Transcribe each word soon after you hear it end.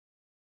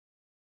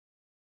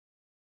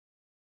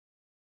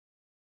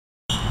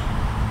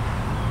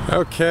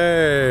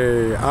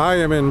Okay, I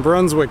am in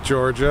Brunswick,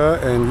 Georgia,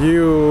 and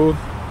you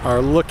are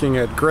looking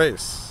at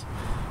Grace,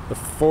 the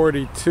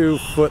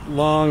 42-foot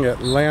long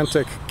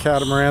Atlantic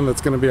catamaran that's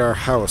going to be our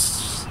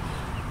house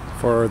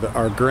for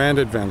our grand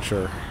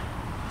adventure.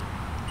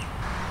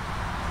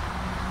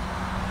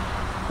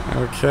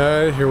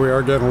 Okay, here we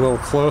are getting a little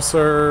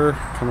closer,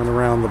 coming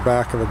around the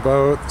back of the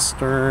boat, the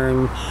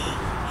stern.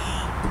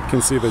 You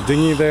can see the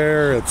dinghy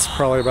there. It's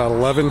probably about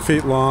 11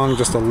 feet long,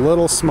 just a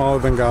little smaller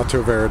than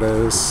Gato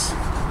Verde's.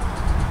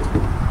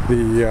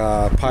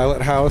 The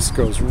pilot house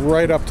goes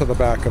right up to the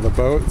back of the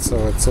boat,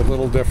 so it's a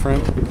little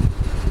different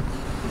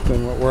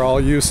than what we're all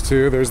used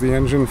to. There's the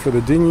engine for the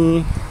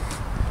dinghy.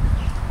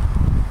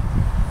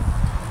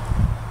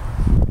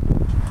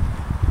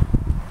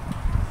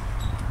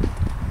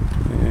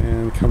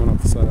 And coming up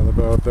the side of the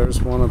boat,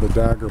 there's one of the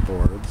dagger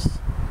boards.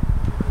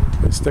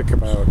 They stick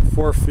about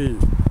 4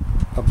 feet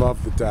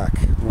above the deck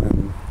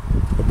when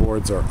the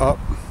boards are up,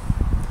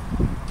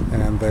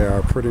 and they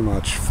are pretty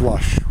much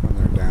flush when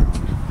they're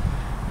down.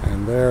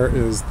 And there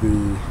is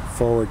the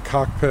forward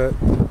cockpit,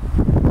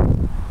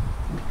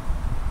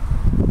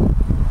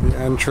 the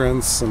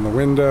entrance and the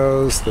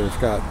windows. They've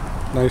got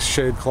nice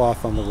shade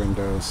cloth on the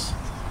windows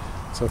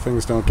so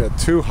things don't get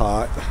too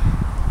hot.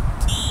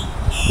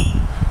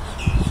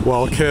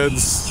 Well,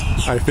 kids,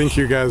 I think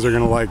you guys are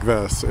going to like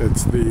this.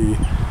 It's the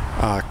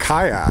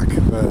kayak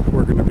that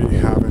we're going to be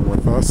having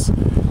with us.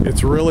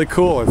 It's really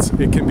cool.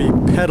 It can be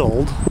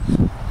pedaled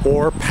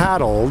or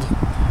paddled,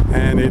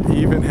 and it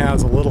even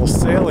has a little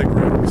sailing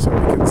rig so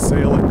we can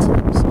sail it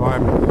too. So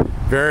I'm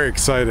very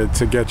excited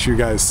to get you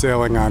guys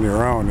sailing on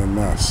your own in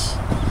this.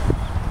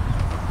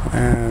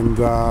 And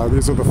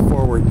these are the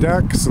forward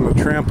decks and the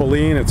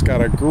trampoline. It's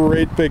got a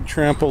great big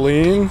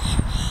trampoline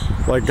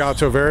like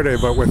Gato Verde,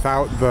 but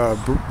without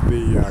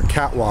the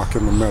catwalk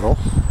in the middle.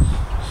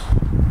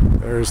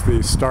 There's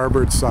the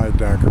starboard side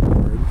dagger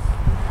board.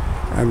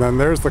 And then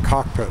there's the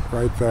cockpit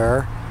right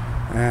there.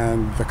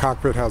 And the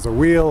cockpit has a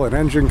wheel and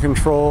engine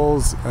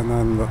controls, and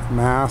then the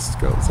mast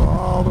goes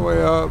all the way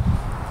up.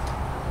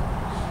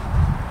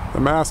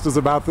 The mast is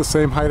about the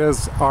same height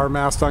as our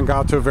mast on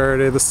Gato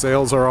Verde. The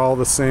sails are all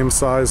the same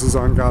size as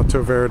on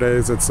Gato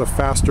Verde's. It's a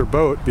faster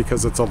boat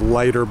because it's a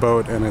lighter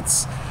boat and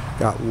it's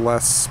got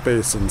less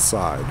space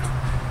inside,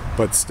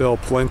 but still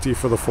plenty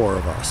for the four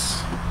of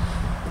us.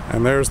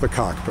 And there's the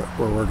cockpit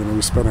where we're going to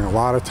be spending a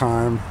lot of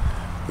time.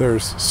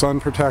 There's sun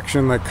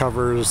protection that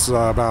covers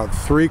about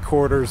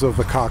 3/4 of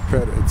the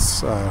cockpit.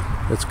 It's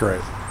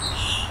great,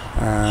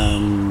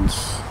 and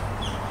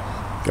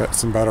get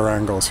some better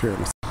angles here.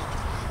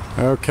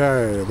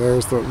 Okay,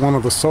 there's one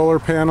of the solar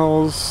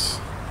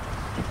panels,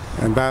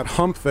 and that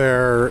hump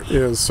there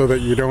is so that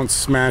you don't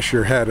smash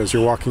your head as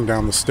you're walking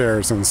down the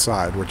stairs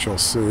inside, which you'll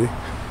see.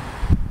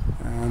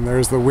 And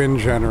there's the wind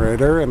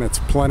generator, and it's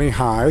plenty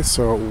high,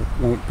 so it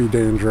won't be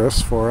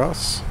dangerous for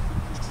us.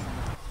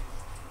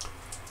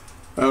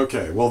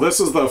 Okay, well, this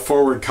is the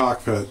forward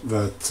cockpit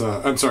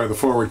the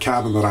forward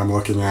cabin that I'm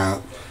looking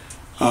at.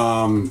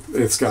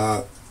 It's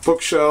got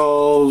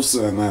bookshelves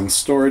and then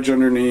storage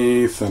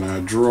underneath and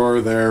a drawer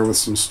there with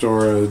some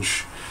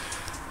storage.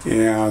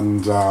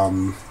 And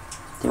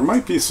there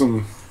might be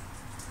some,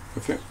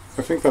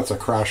 I think that's a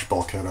crash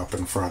bulkhead up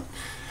in front.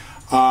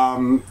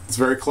 It's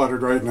very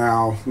cluttered right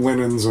now.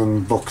 Linens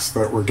and books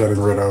that we're getting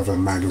rid of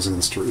and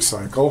magazines to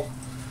recycle.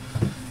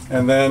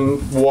 And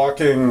then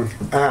walking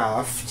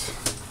aft,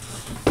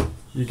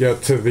 you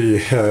get to the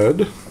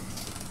head,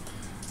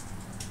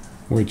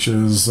 which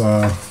is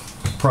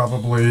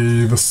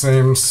probably the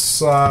same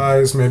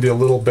size, maybe a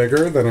little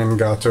bigger than in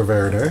Gato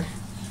Verde.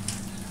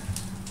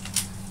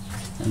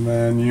 And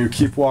then you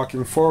keep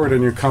walking forward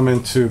and you come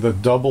into the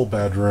double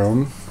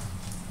bedroom.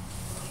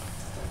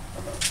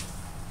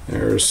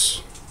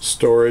 There's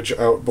storage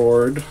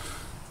outboard,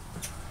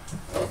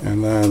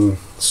 and then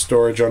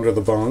storage under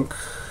the bunk,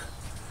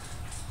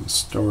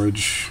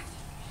 storage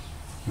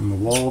in the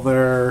wall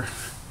there.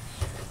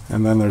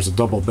 And then there's a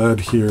double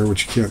bed here,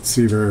 which you can't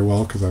see very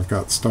well because I've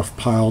got stuff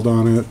piled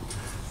on it.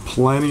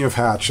 Plenty of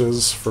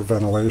hatches for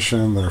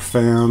ventilation. There are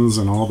fans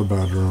in all the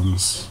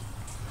bedrooms.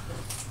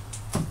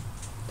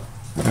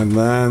 And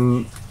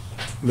then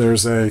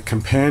there's a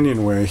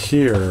companionway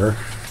here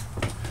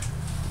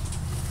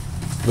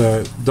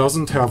that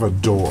doesn't have a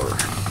door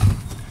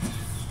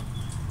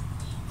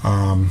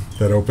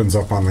that opens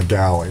up on the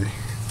galley.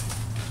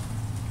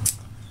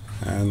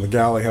 And the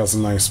galley has a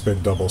nice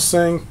big double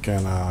sink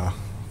and a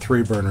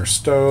 3-burner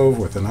stove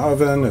with an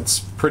oven. It's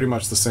pretty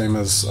much the same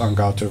as on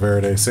Gato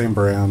Verde, same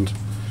brand.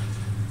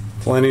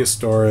 Plenty of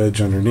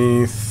storage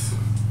underneath.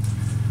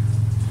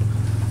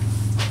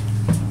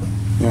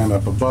 And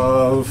up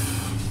above.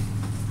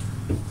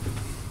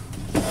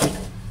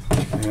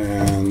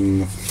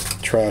 And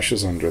trash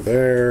is under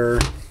there.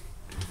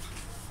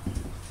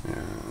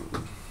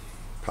 And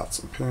pots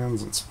and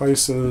pans and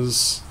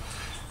spices.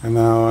 And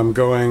now I'm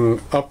going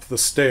up the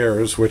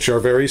stairs, which are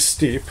very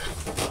steep,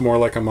 more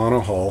like a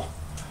monohull,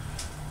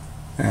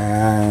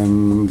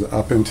 and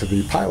up into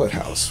the pilot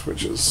house,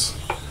 which is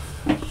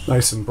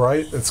nice and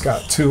bright. It's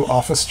got 2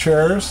 office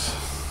chairs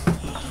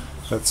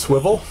that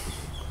swivel.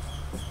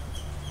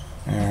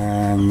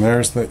 And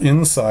there's the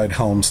inside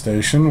helm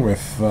station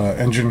with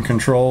engine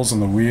controls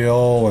and the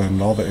wheel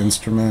and all the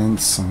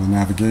instruments and the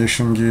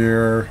navigation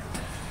gear,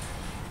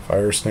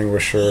 fire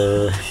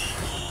extinguisher.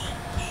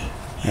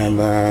 And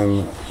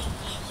then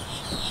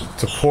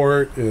to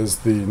port is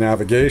the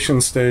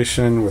navigation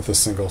station with a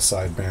single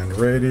sideband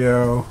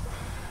radio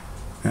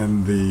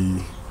and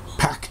the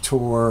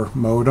Pactor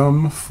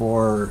modem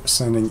for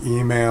sending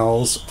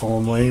emails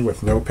only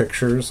with no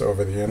pictures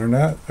over the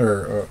internet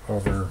or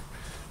over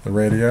the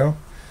radio,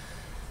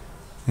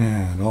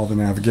 and all the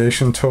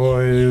navigation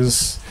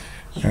toys.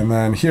 And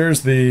then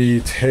here's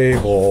the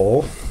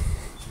table,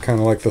 kind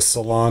of like the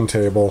salon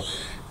table,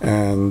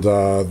 and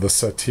the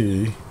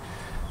settee,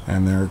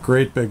 and they're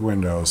great big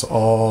windows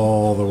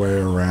all the way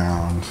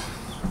around.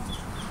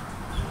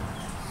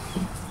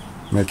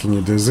 Making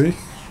you dizzy?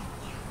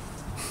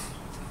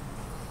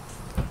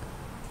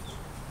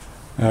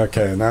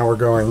 Okay, now we're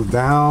going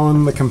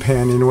down the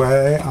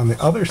companionway on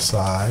the other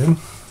side.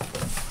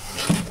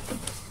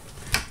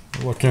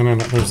 Looking, and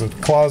there's a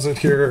closet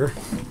here.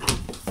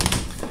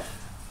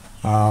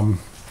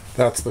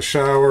 That's the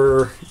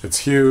shower. It's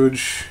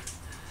huge,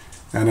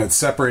 and it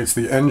separates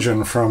the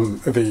engine from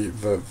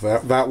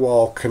that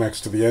wall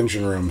connects to the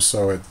engine room,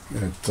 so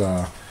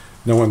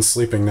no one's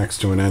sleeping next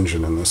to an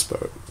engine in this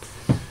boat.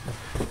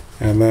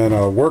 And then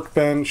a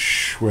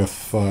workbench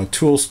with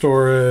tool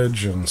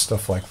storage and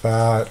stuff like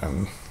that,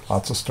 and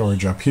lots of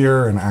storage up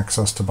here, and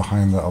access to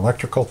behind the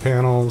electrical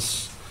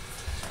panels.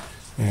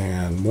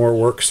 And more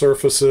work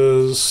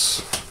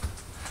surfaces,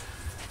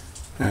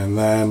 and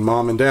then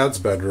mom and dad's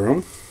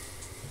bedroom,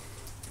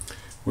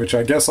 which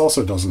I guess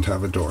also doesn't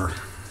have a door.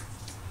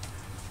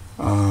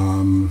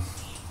 And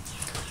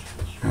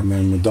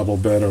then the double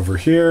bed over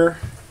here,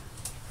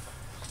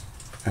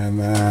 and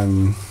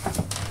then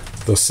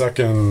the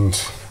second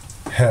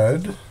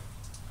head.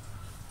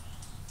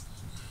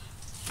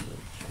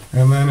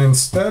 And then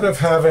instead of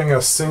having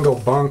a single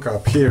bunk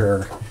up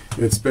here,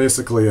 it's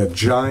basically a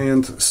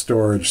giant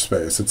storage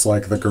space. It's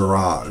like the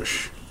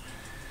garage.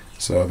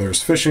 So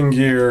there's fishing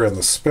gear and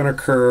the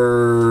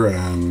spinnaker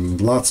and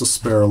lots of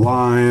spare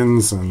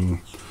lines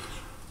and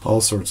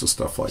all sorts of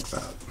stuff like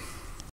that.